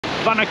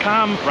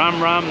Vanakkam, Ram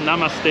Ram,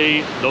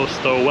 Namaste,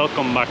 Dosto.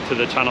 Welcome back to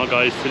the channel,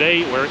 guys.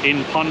 Today we're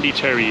in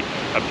Pondicherry,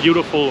 a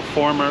beautiful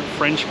former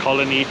French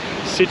colony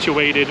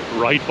situated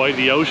right by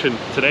the ocean.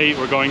 Today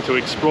we're going to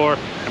explore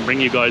and bring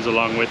you guys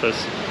along with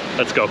us.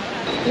 Let's go.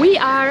 We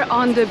are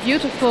on the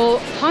beautiful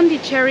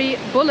Pondicherry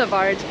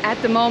Boulevard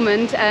at the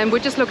moment, and we're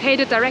just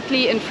located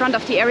directly in front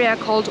of the area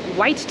called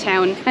White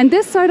Town. And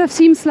this sort of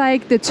seems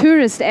like the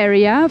tourist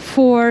area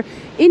for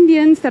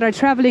Indians that are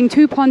traveling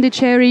to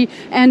Pondicherry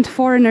and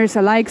foreigners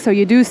alike. So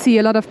you do see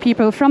a lot of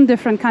people from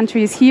different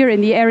countries here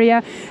in the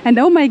area. And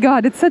oh my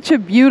God, it's such a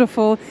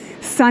beautiful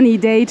sunny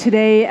day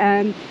today.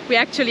 And we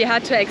actually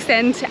had to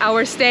extend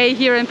our stay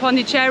here in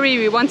Pondicherry.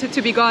 We wanted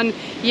to be gone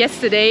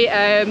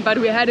yesterday, but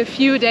we had a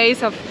few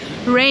days of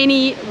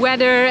rainy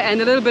weather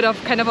and a little bit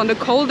of kind of on the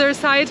colder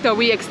side. So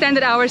we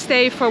extended our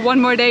stay for one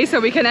more day so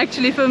we can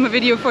actually film a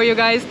video for you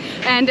guys.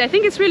 And I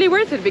think it's really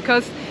worth it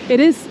because it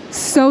is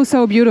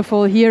so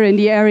beautiful here in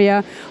the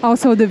area.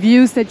 Also, the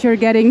views that you're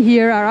getting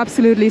here are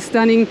absolutely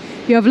stunning.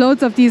 You have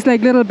loads of these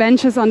like little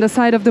benches on the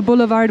side of the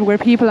boulevard where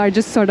people are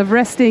just sort of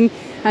resting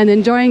and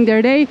enjoying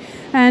their day.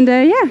 And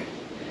yeah,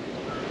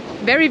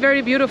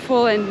 very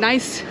beautiful and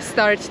nice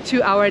start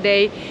to our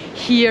day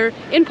here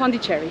in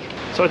Pondicherry.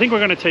 So I think we're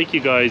going to take you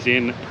guys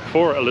in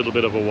for a little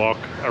bit of a walk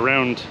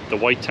around the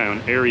White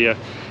Town area,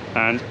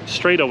 and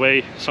straight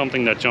away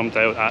something that jumped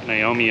out at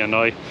Naomi and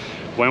I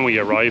when we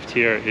arrived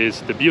here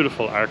is the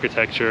beautiful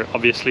architecture.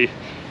 Obviously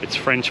it's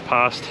French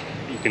past,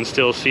 you can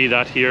still see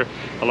that here.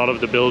 A lot of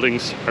the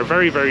buildings are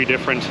very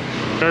different,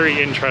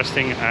 very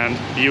interesting and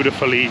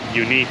beautifully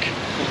unique.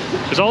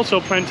 There's also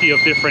plenty of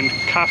different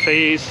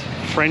cafes,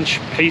 French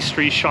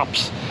pastry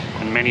shops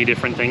and many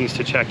different things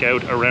to check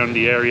out around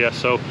the area.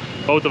 So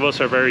both of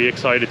us are very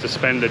excited to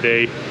spend the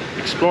day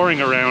exploring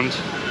around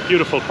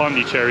beautiful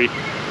Pondicherry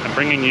and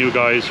bringing you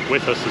guys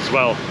with us as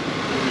well.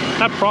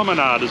 That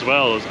promenade as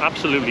well is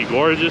absolutely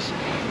gorgeous.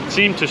 It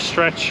seemed to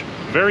stretch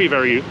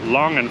very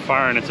long and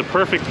far, and it's a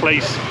perfect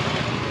place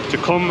to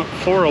come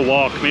for a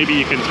walk. Maybe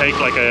you can take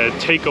like a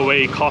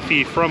takeaway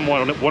coffee from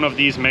one of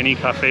these many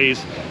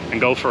cafes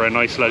and go for a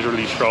nice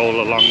leisurely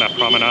stroll along that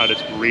promenade.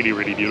 It's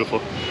really beautiful.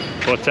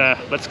 But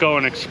let's go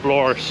and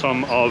explore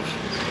some of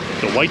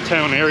the White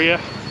Town area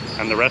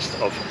and the rest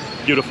of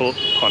beautiful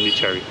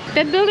Pondicherry.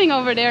 That building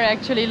over there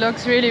actually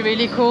looks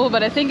really cool,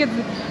 but I think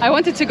I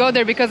wanted to go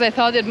there because I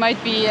thought it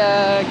might be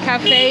a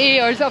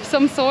cafe or of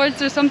some sorts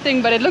or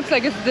something, but it looks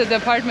like it's the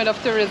Department of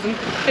Tourism.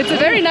 It's a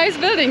very nice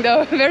building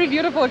though, very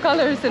beautiful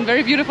colors and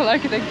very beautiful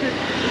architecture.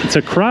 It's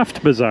a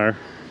craft bazaar.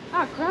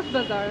 Ah, craft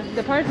bazaar.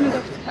 Department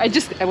of...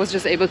 I was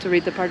just able to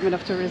read Department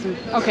of Tourism.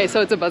 Okay,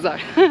 so it's a bazaar.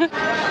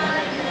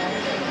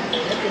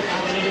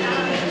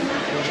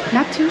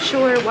 Not too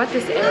sure what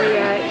this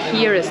area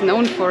here is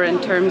known for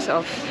in terms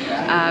of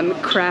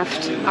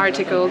craft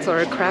articles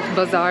or craft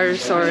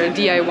bazaars or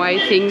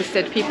DIY things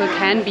that people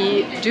can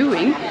be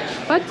doing.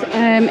 But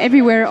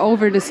everywhere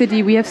over the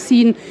city we have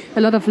seen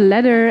a lot of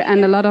leather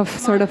and a lot of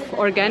sort of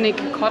organic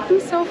cotton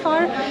so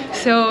far.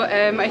 So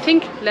I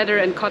think leather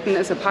and cotton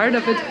is a part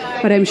of it.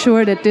 But I'm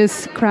sure that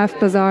this craft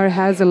bazaar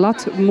has a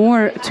lot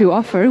more to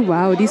offer.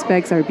 Wow, these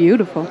bags are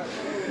beautiful.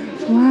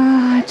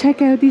 Wow,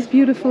 check out these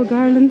beautiful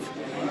garlands.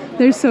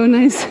 They're so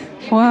nice.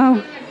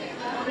 Wow.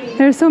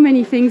 There are so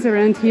many things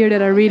around here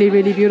that are really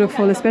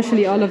beautiful,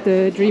 especially all of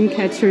the dream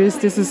catchers.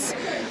 This is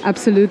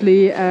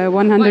absolutely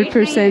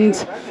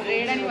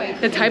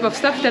 100% the type of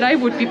stuff that I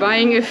would be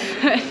buying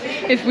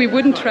if we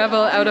wouldn't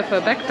travel out of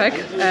a backpack.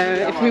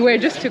 If we were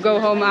just to go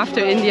home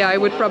after India, I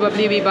would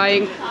probably be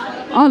buying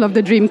all of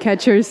the dream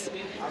catchers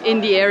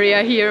in the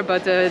area here,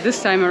 but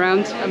this time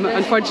around I'm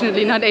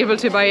unfortunately not able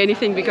to buy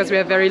anything because we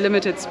have very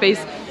limited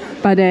space.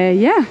 But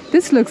yeah,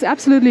 this looks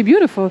absolutely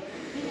beautiful.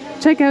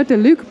 Check out the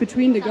look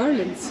between the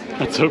garlands.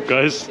 What's up,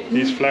 guys?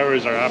 These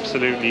flowers are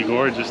absolutely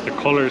gorgeous. The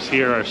colors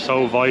here are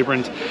so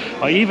vibrant.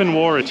 I even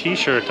wore a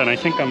t-shirt and I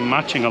think I'm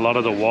matching a lot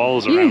of the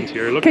walls around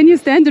here. Look. Can you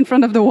stand in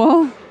front of the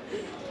wall?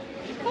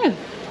 Yeah.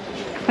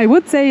 I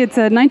would say it's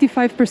a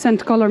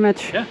 95% color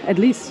match, yeah. At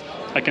least.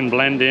 I can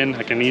blend in,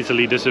 I can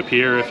easily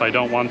disappear if I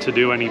don't want to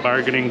do any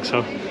bargaining,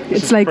 so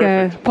it's like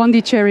perfect. A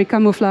Pondicherry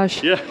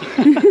camouflage. Yeah.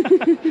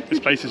 This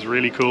place is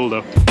really cool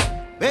though.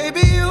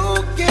 Baby,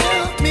 you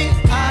give me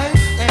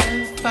ice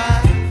and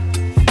fire.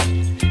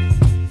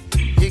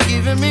 You're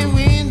giving me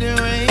wind and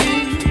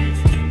rain.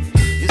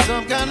 You're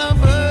some kind of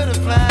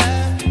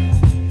butterfly.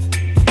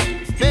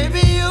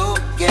 Baby, you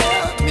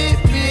give me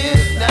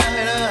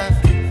midnight.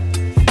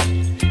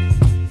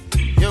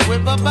 You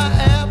whip up my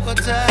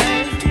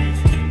appetite.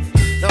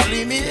 Don't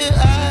leave me here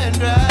high and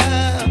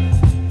dry.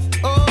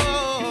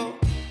 Oh.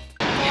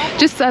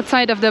 Just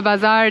outside of the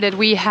bazaar that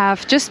we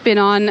have just been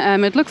on,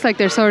 it looks like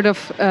they're sort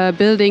of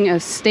building a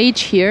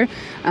stage here.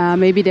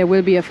 Maybe there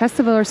will be a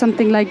festival or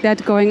something like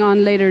that going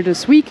on later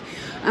this week.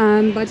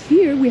 But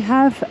here we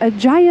have a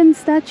giant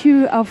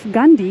statue of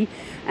Gandhi.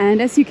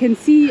 And as you can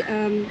see,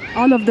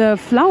 all of the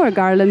flower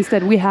garlands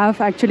that we have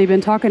actually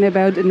been talking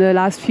about in the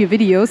last few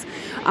videos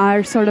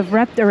are sort of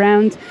wrapped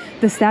around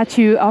the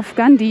statue of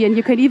Gandhi. And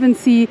you can even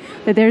see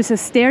that there's a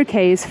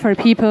staircase for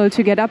people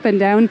to get up and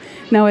down.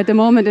 Now at the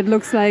moment it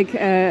looks like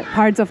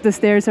parts of the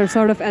stairs are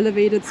sort of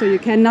elevated, so you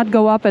cannot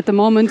go up at the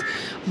moment.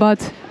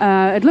 But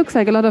it looks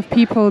like a lot of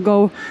people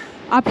go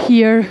up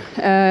here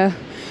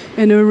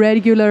in a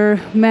regular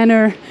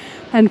manner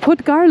and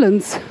put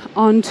garlands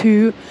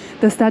onto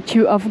the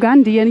statue of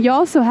Gandhi. And you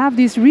also have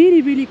these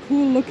really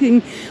cool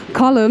looking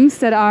columns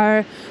that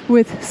are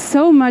with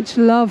so much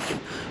love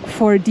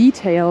for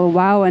detail.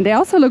 Wow. And they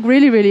also look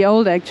really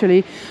old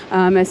actually.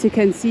 As you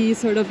can see,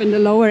 sort of in the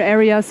lower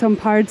area, some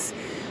parts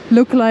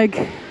look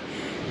like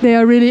they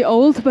are really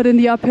old, but in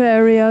the upper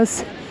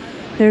areas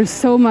there's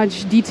so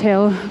much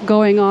detail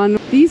going on.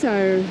 These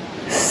are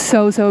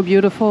so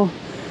beautiful.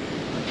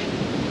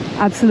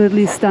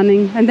 Absolutely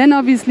stunning. And then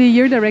obviously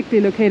you're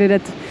directly located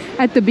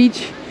at the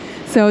beach.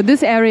 So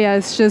this area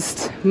is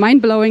just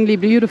mind-blowingly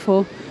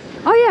beautiful.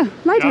 Oh yeah,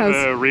 lighthouse. We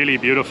have a really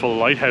beautiful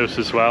lighthouse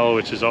as well,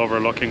 which is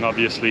overlooking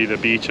obviously the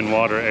beach and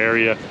water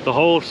area. The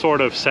whole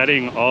sort of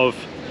setting of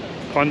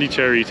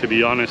Pondicherry, to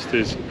be honest,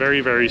 is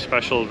very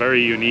special,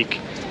 very unique,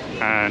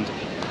 and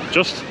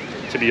just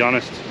to be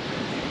honest,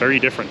 very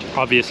different.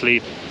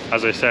 Obviously,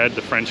 as I said,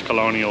 the French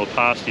colonial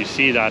past, you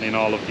see that in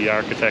all of the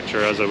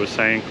architecture, as I was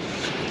saying.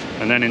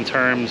 And then in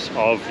terms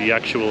of the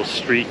actual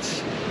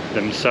streets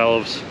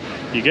themselves,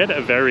 you get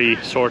a very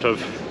sort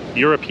of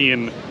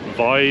European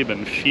vibe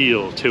and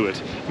feel to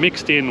it,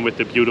 mixed in with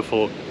the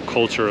beautiful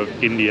culture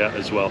of India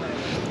as well.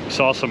 We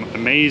saw some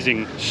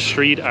amazing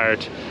street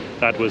art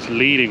that was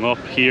leading up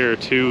here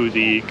to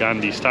the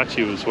Gandhi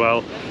statue as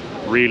well.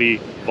 Really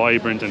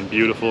vibrant and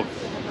beautiful.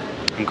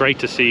 And great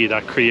to see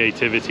that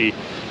creativity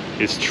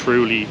is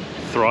truly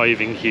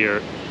thriving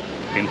here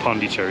in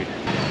Pondicherry.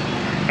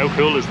 How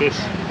cool is this?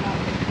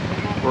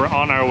 We're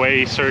on our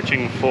way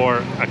searching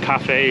for a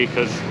cafe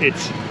because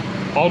it's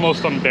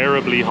almost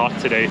unbearably hot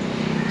today.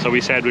 So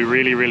we said we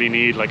really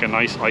need like a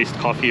nice iced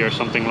coffee or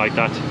something like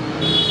that.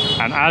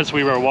 And as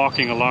we were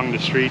walking along the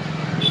street,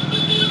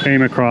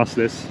 came across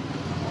this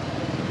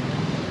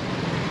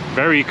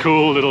very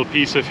cool little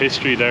piece of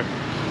history there.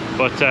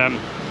 But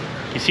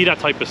you see that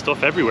type of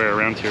stuff everywhere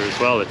around here as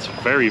well. It's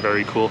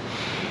very cool.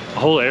 The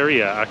whole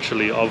area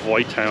actually of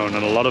White Town,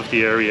 and a lot of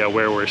the area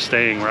where we're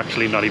staying, we're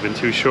actually not even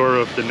too sure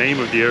of the name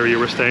of the area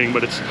we're staying,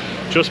 but it's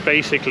just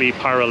basically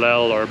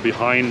parallel or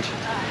behind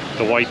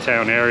the White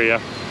Town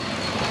area.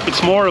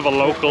 It's more of a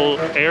local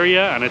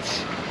area, and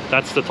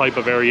that's the type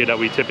of area that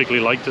we typically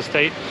like to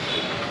stay.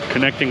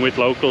 Connecting with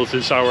locals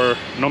is our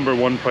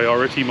 #1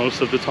 priority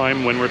most of the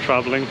time when we're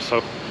traveling,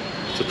 so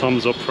it's a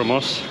thumbs up from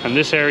us. And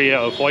this area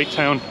of White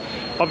Town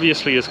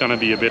obviously is going to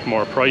be a bit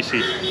more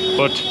pricey,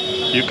 but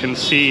you can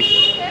see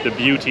the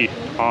beauty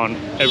on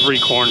every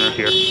corner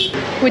here.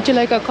 Would you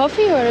like a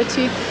coffee or a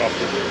tea?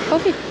 Coffee.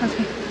 Coffee?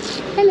 Okay.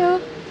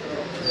 Hello.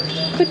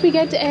 Could we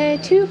get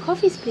 2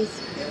 coffees, please?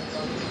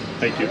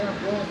 Thank you.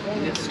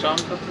 It's strong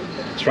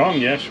coffee? Strong,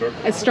 yeah, sure.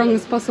 As strong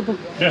as possible.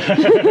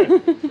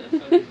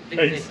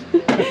 Thanks.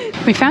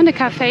 We found a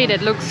cafe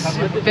that looks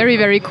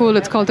very cool.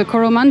 It's called the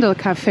Coromandel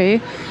Cafe.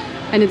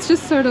 And it's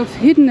just sort of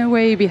hidden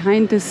away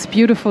behind this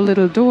beautiful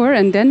little door.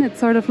 And then it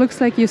sort of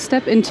looks like you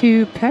step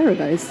into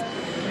paradise.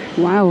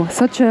 Wow,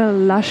 such a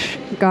lush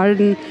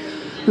garden.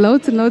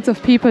 Loads and loads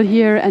of people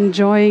here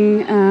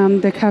enjoying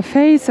the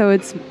cafe. So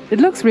it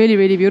looks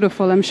really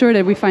beautiful. I'm sure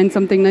that we find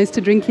something nice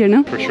to drink here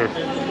now. For sure.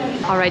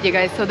 All right, you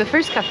guys, so the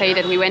first cafe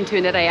that we went to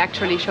and that I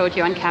actually showed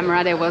you on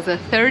camera, there was a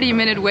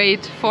 30-minute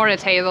wait for a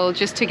table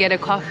just to get a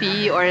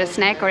coffee or a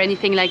snack or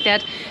anything like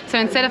that. So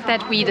instead of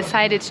that, we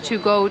decided to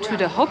go to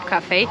the Hope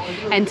Cafe,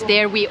 and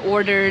there we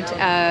ordered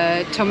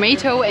a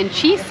tomato and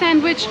cheese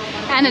sandwich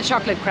and a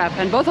chocolate crepe,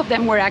 and both of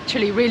them were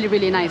actually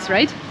really nice,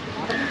 right?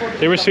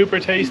 They were super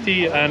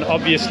tasty, and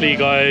obviously,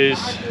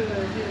 guys,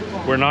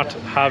 we're not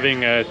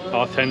having an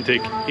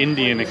authentic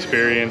Indian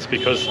experience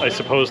because I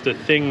suppose the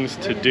things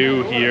to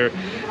do here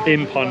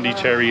in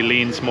Pondicherry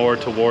leans more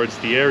towards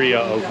the area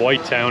of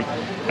White Town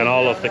and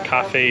all of the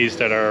cafes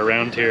that are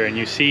around here, and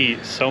you see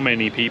so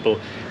many people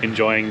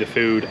enjoying the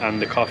food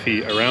and the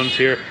coffee around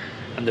here.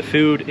 And the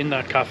food in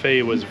that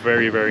cafe was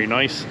very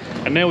nice.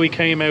 And now we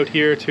came out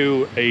here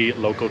to a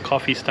local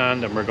coffee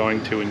stand, and we're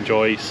going to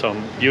enjoy some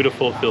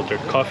beautiful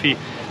filtered coffee,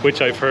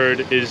 which I've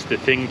heard is the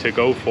thing to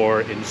go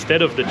for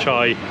instead of the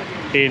chai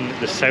in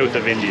the south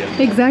of India.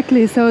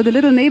 Exactly. So the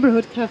little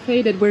neighborhood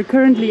cafe that we're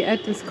currently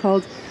at is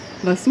called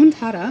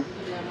Vasundhara.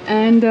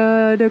 And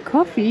the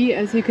coffee,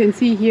 as you can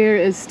see here,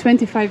 is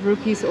 25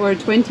 rupees or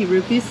 20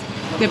 rupees,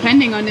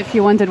 depending on if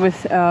you want it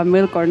with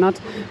milk or not.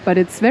 But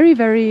it's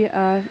very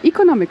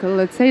economical,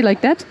 let's say,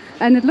 like that.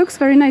 And it looks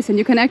very nice. And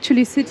you can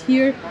actually sit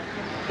here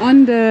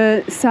on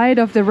the side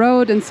of the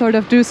road and sort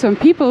of do some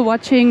people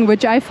watching,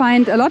 which I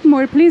find a lot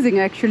more pleasing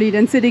actually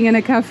than sitting in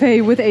a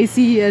cafe with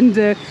AC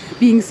and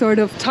being sort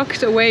of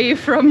tucked away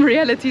from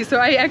reality. So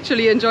I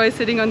actually enjoy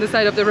sitting on the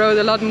side of the road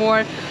a lot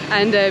more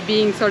and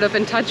being sort of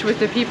in touch with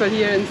the people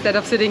here instead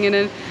of sitting in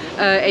an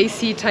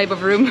AC type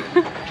of room.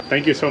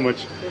 Thank you so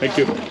much. Thank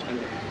you.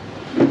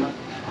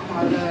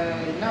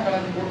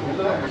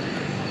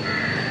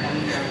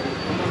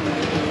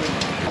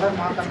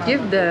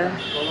 Give the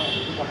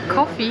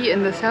coffee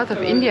in the south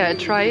of India a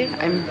try.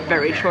 I'm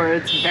very sure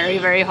it's very,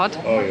 very hot.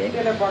 Oh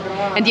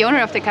yeah. And the owner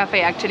of the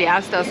cafe actually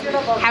asked us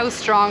how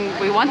strong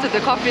we wanted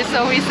the coffee,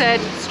 so we said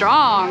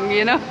strong,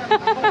 you know.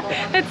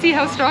 Let's see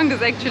how strong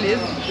this actually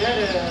is.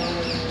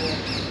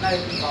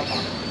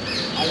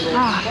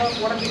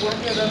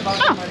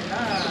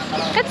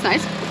 That's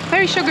nice.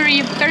 Very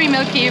sugary, very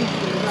milky,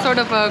 sort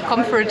of a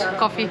comfort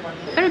coffee.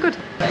 Very good.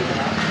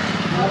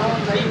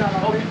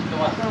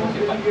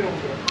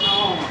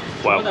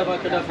 Well,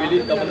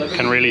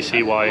 can really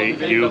see why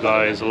you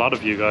guys, a lot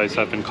of you guys,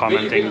 have been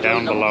commenting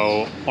down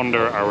below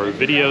under our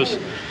videos,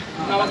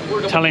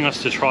 telling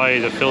us to try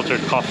the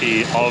filtered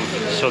coffee of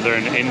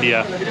southern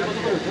India.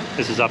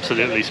 This is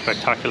absolutely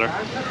spectacular.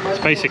 It's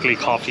basically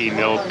coffee,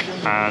 milk,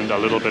 and a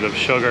little bit of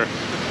sugar,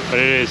 but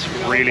it is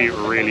really,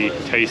 really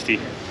tasty.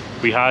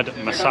 We had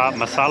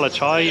masala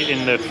chai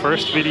in the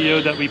first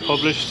video that we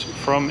published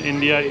from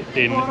India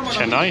in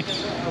Chennai.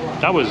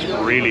 That was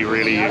really,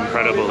 really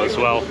incredible as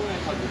well.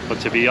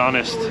 But to be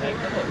honest,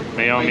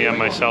 Naomi and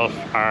myself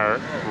are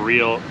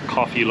real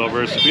coffee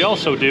lovers. We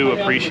also do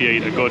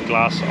appreciate a good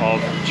glass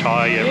of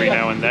chai every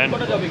now and then.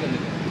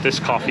 This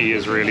coffee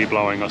is really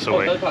blowing us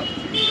away.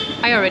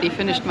 I already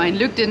finished mine.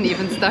 Luke didn't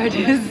even start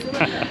his.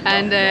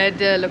 And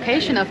the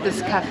location of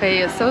this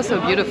cafe is so, so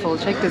beautiful.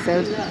 Check this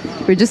out.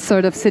 We're just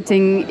sort of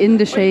sitting in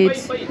the shade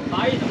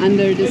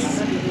under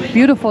this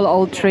beautiful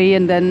old tree,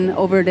 and then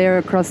over there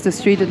across the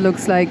street it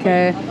looks like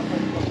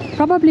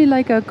probably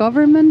like a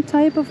government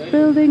type of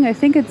building. I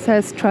think it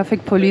says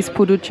Traffic Police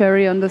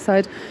Puducherry on the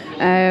side,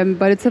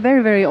 but it's a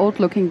very, very old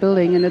looking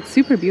building and it's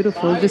super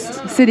beautiful.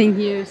 Just sitting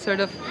here sort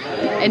of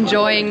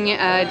enjoying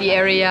the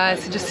area,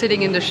 just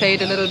sitting in the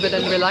shade a little bit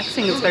and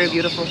relaxing. It's very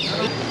beautiful.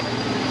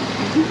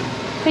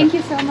 Thank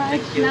you so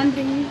much,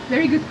 Nandi.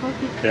 Very good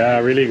coffee. Yeah,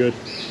 really good.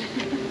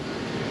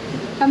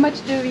 How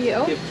much do we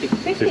owe? 50.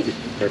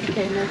 Perfect.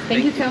 Okay, nice.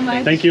 Thank you so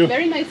much. Thank you.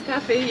 Very nice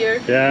cafe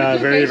here. Yeah,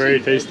 very, very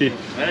tasty.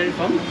 Where are you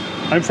from?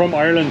 I'm from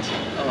Ireland.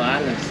 Oh,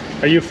 Ireland.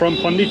 Are you from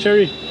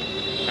Pondicherry?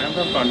 I'm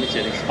from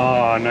Pondicherry.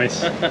 Ah,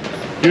 nice.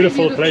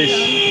 Beautiful place.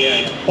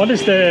 Yeah. What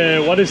is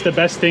the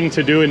best thing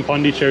to do in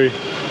Pondicherry?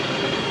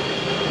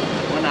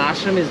 One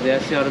ashram is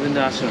there, Sri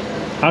Aurobindo ashram.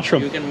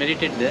 Ashram? You can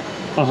meditate there.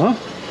 Uh-huh.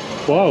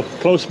 Wow,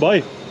 close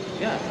by.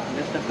 Yeah,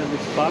 just after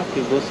this park,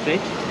 you go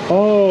straight.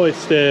 Oh,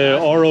 it's the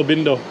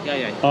Aurobindo.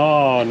 Yeah.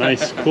 Oh,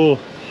 nice. Cool.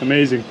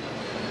 Amazing.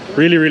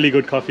 Really, really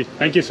good coffee.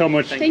 Thank you so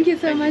much. Thank you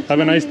so much. Have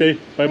a nice day.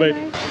 Bye-bye.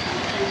 Hello.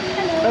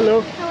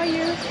 Hello. How are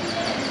you?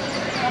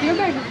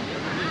 Yoga.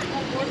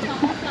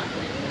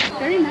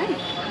 Very nice.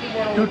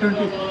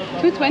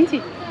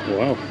 220.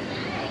 Wow.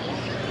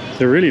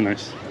 They're really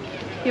nice.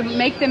 You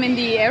make them in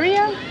the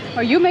area?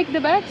 Or you make the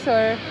bags?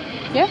 Or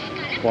yeah?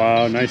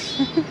 Wow, nice.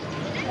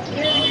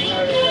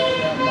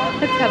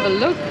 Let's have a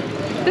look.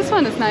 This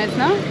one is nice,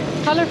 no?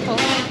 Colorful.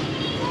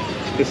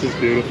 This is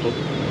beautiful.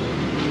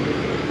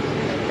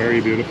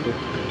 Very beautiful.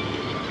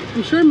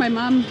 I'm sure my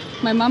mom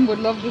would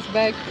love this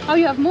bag. Oh,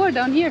 you have more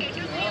down here.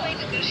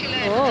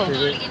 Oh.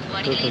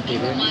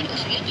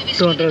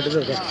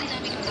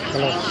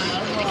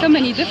 So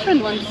many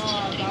different ones.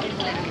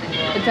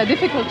 It's a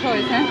difficult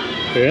choice, huh?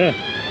 Yeah.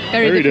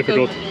 Very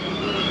difficult.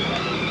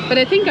 But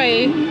I think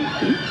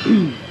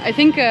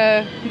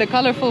the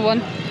colorful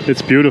one.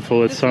 It's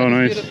beautiful. It's so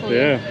nice. Beautiful,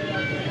 yeah.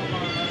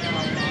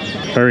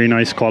 Very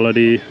nice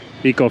quality,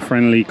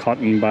 eco-friendly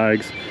cotton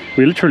bags.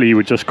 We literally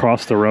would just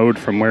cross the road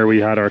from where we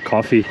had our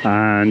coffee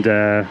and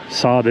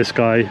saw this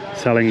guy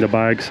selling the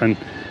bags, and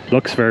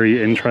looks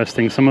very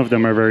interesting. Some of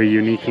them are very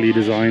uniquely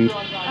designed.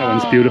 That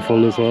one's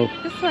beautiful as well.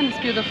 This one is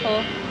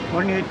beautiful.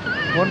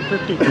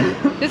 150.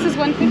 This is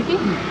 150?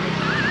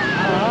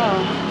 Oh.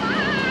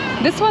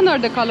 This one or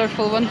the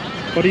colorful one?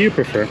 What do you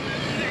prefer?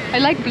 I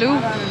like blue.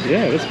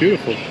 Yeah, that's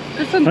beautiful.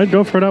 This one? I'd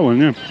go for that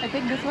one, yeah. I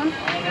take this one.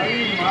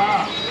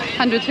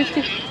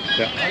 150.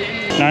 Yeah.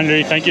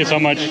 Nandri, thank you so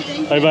much.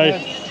 Bye-bye.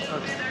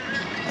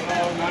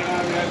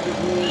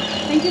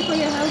 Thank you for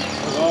your help.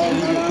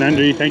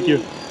 Nandri, thank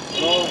you.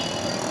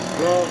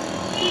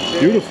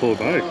 Beautiful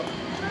bag.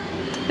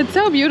 It's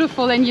so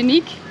beautiful and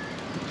unique.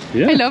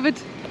 Yeah. I love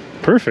it.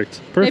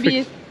 Perfect.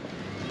 Maybe,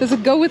 does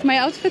it go with my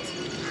outfit?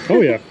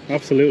 Oh yeah,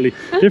 absolutely.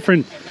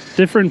 Different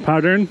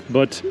pattern,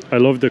 but I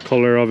love the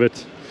color of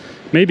it.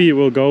 Maybe it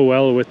will go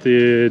well with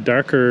the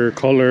darker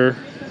color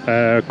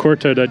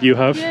kurta that you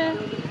have. Yeah,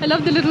 I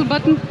love the little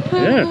button.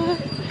 Yeah,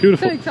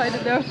 beautiful. So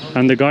excited though.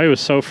 And the guy was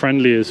so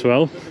friendly as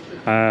well.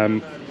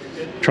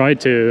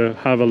 Tried to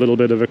have a little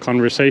bit of a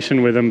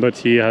conversation with him, but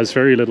he has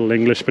very little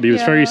English, but he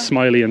was very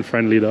smiley and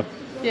friendly though.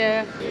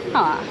 Yeah.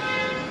 Ah.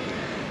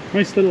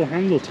 Nice little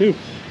handle too.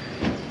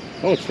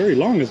 Oh, it's very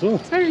long as well.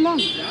 It's very long.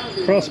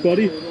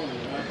 Crossbody.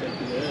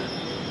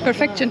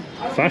 Perfection.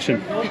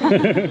 Fashion.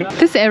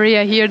 This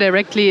area here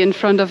directly in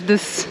front of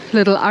this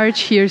little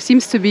arch here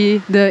seems to be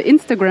the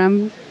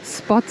Instagram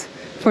spot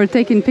for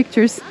taking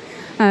pictures.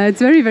 It's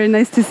very, very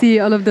nice to see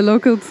all of the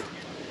locals.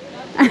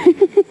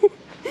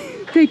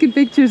 Taking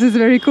pictures is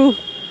very cool.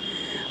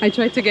 I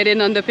tried to get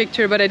in on the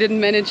picture, but I didn't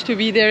manage to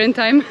be there in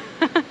time.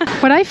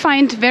 What I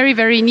find very,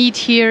 very neat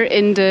here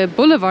in the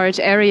boulevard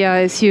area,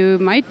 as you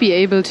might be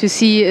able to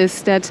see,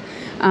 is that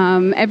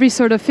every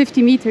sort of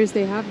 50 meters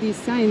they have these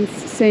signs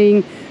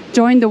saying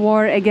join the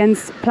war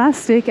against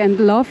plastic and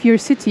love your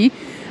city.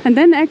 And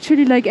then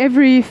actually like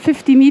every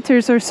 50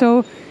 meters or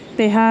so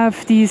they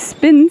have these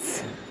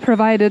bins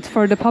provided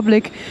for the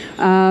public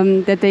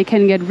that they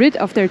can get rid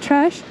of their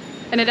trash.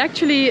 And it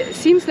actually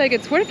seems like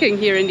it's working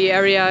here in the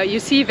area. You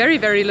see very,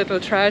 very little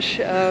trash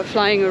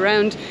flying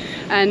around,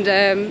 and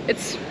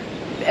it's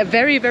a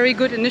very, very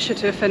good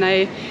initiative, and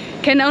I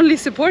can only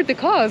support the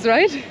cause,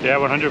 right? Yeah,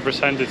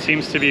 100%. It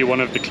seems to be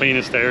one of the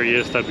cleanest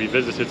areas that we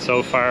visited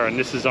so far, and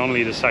this is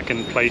only the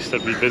second place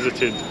that we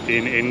visited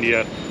in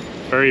India.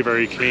 Very,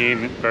 very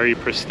clean, very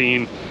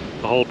pristine.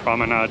 The whole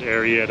promenade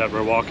area that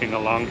we're walking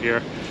along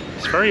here,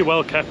 it's very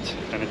well kept,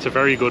 and it's a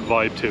very good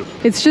vibe too.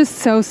 It's just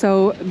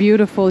so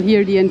beautiful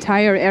here. The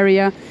entire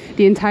area,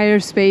 the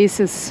entire space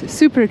is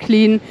super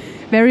clean,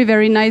 very,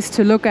 very nice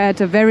to look at,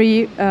 a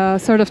very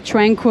sort of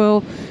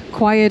tranquil,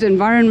 quiet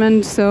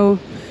environment. So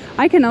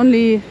I can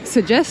only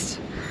suggest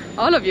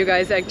all of you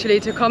guys actually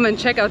to come and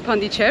check out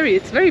Pondicherry.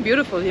 It's very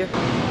beautiful here.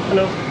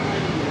 Hello.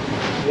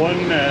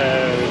 One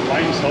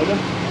lime soda.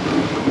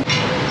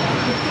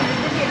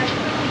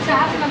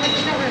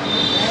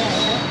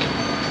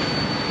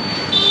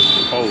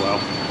 Oh wow.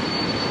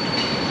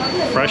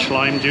 Fresh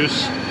lime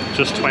juice,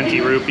 just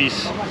 20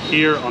 rupees.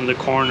 Here on the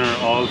corner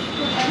of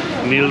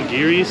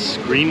ENQUIRIES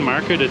Green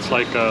Market. It's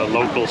like a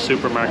local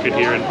supermarket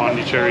here in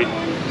Pondicherry.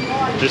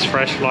 This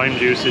fresh lime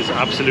juice is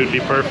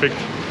absolutely perfect,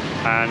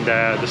 and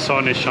the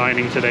sun is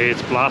shining today.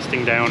 It's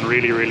blasting down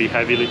really, really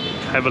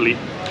heavily.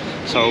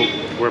 So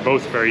we're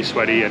both very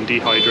sweaty and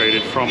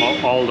dehydrated from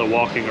all the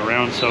walking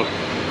around. So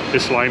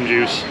this lime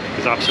juice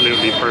is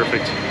absolutely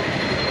perfect.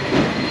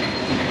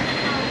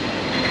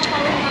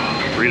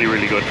 Really,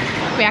 really good.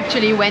 We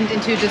actually went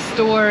into the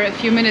store a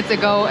few minutes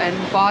ago and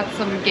bought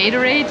some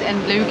Gatorade,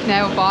 and Luke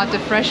now bought the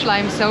fresh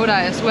lime soda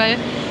as well.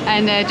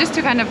 And just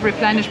to kind of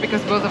replenish,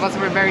 because both of us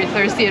were very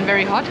thirsty and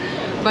very hot.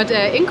 But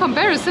in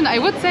comparison, I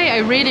would say I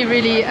really,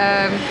 really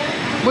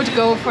would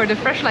go for the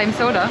fresh lime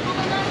soda.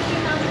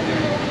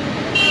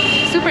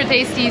 Super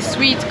tasty,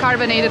 sweet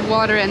carbonated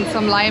water and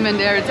some lime in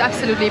there. It's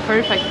absolutely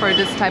perfect for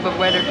this type of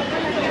weather.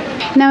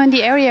 Now in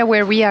the area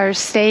where we are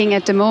staying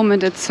at the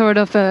moment, it's sort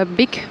of a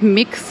big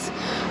mix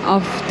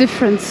of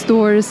different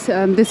stores.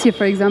 This here,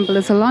 for example,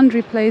 is a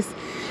laundry place.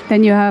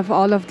 Then you have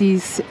all of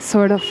these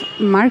sort of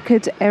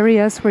market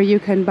areas where you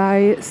can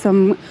buy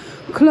some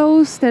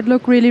clothes that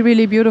look really,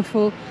 really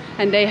beautiful.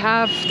 And they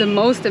have the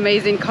most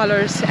amazing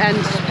colors and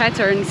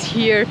patterns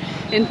here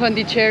in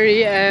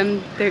Pondicherry.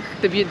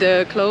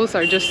 The clothes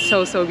are just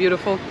so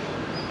beautiful.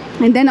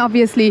 And then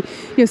obviously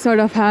you sort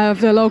of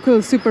have the local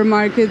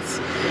supermarkets,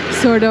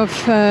 sort of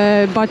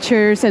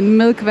butchers and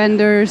milk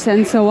vendors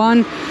and so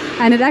on.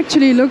 And it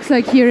actually looks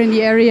like here in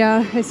the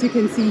area, as you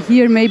can see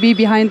here, maybe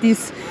behind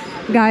these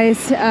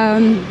guys,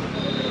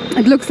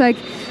 it looks like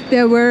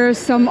there were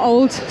some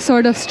old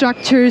sort of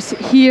structures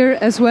here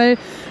as well,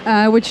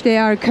 which they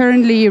are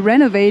currently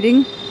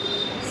renovating.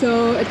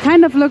 So it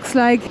kind of looks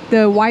like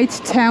the White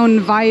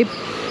Town vibe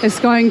is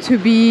going to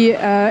be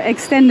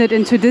extended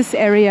into this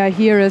area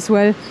here as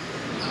well.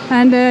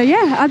 And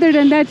yeah, other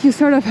than that, you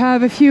sort of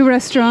have a few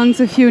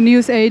restaurants, a few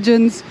news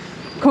agents,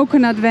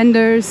 coconut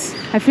vendors.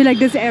 I feel like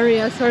this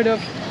area sort of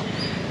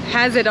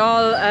has it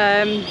all,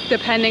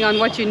 depending on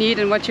what you need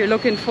and what you're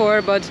looking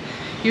for. But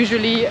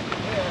usually,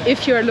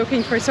 if you're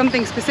looking for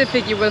something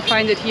specific, you will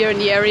find it here in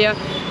the area.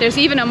 There's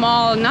even a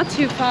mall not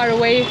too far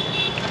away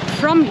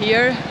from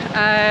here,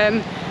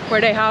 where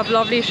they have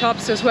lovely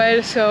shops as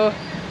well. So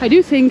I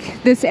do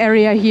think this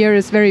area here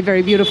is very,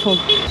 very beautiful.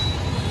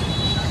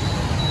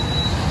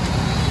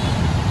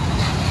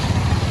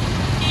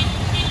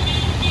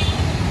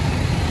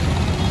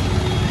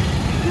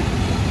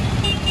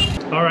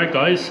 Alright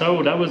guys,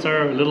 so that was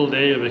our little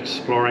day of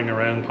exploring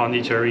around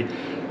Pondicherry.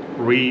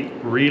 We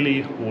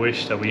really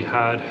wish that we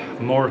had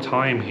more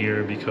time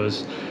here,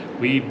 because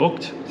we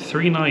booked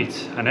 3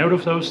 nights, and out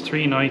of those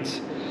 3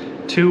 nights,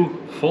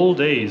 2 full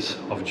days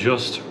of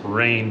just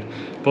rain.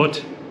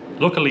 But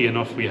luckily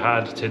enough we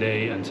had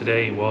today, and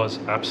today was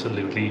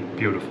absolutely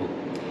beautiful.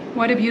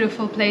 What a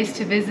beautiful place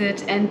to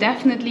visit, and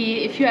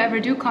definitely if you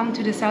ever do come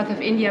to the south of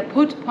India,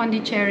 put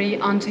Pondicherry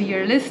onto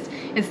your list.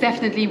 It's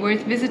definitely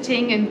worth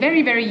visiting and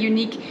very, very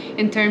unique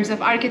in terms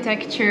of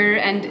architecture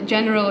and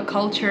general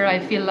culture, I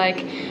feel like,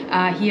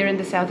 here in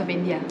the south of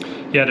India.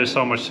 Yeah, there's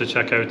so much to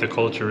check out. The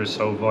culture is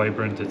so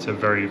vibrant. It's a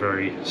very,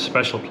 very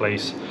special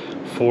place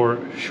for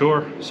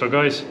sure. So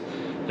guys,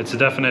 It's a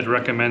definite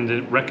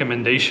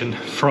recommendation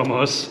from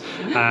us.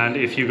 And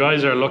if you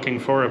guys are looking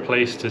for a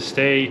place to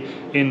stay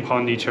in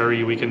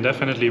Pondicherry, we can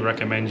definitely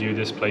recommend you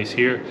this place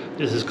here.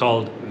 This is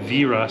called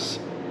Vera's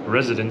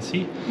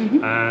Residency,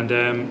 and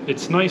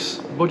it's nice,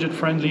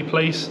 budget-friendly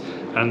place,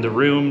 and the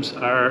rooms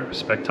are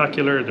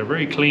spectacular. They're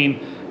very clean.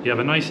 You have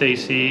a nice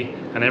AC,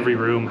 and every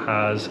room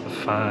has a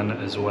fan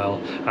as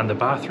well, and the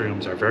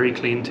bathrooms are very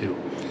clean too.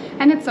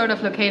 And it's sort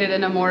of located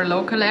in a more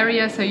local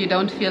area, so you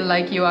don't feel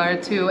like you are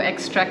too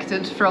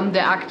extracted from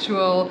the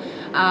actual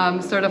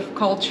sort of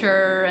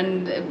culture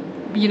and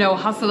you know,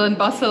 hustle and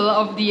bustle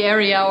of the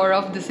area or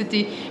of the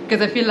city, because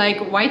I feel like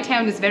White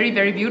Town is very,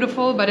 very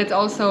beautiful, but it's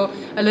also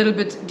a little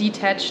bit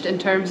detached in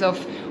terms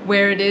of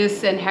where it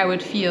is and how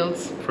it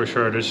feels. For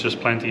sure, there's just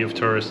plenty of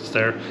tourists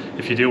there.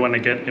 If you do want to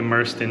get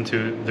immersed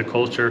into the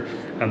culture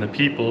and the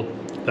people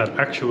that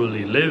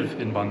actually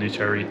live in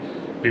Pondicherry,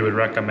 we would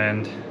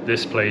recommend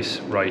this place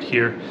right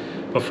here.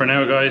 But for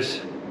now, guys,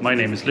 my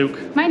name is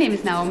Luke. My name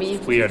is Naomi.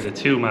 We are the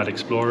two Mad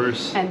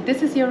Explorers. And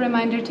this is your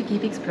reminder to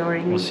keep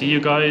exploring. We'll see you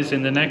guys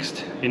in the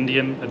next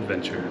Indian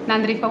adventure.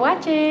 Nandri for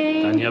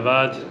watching.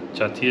 Dhanyavad.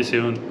 Chat to you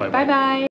soon. Bye bye. Bye bye.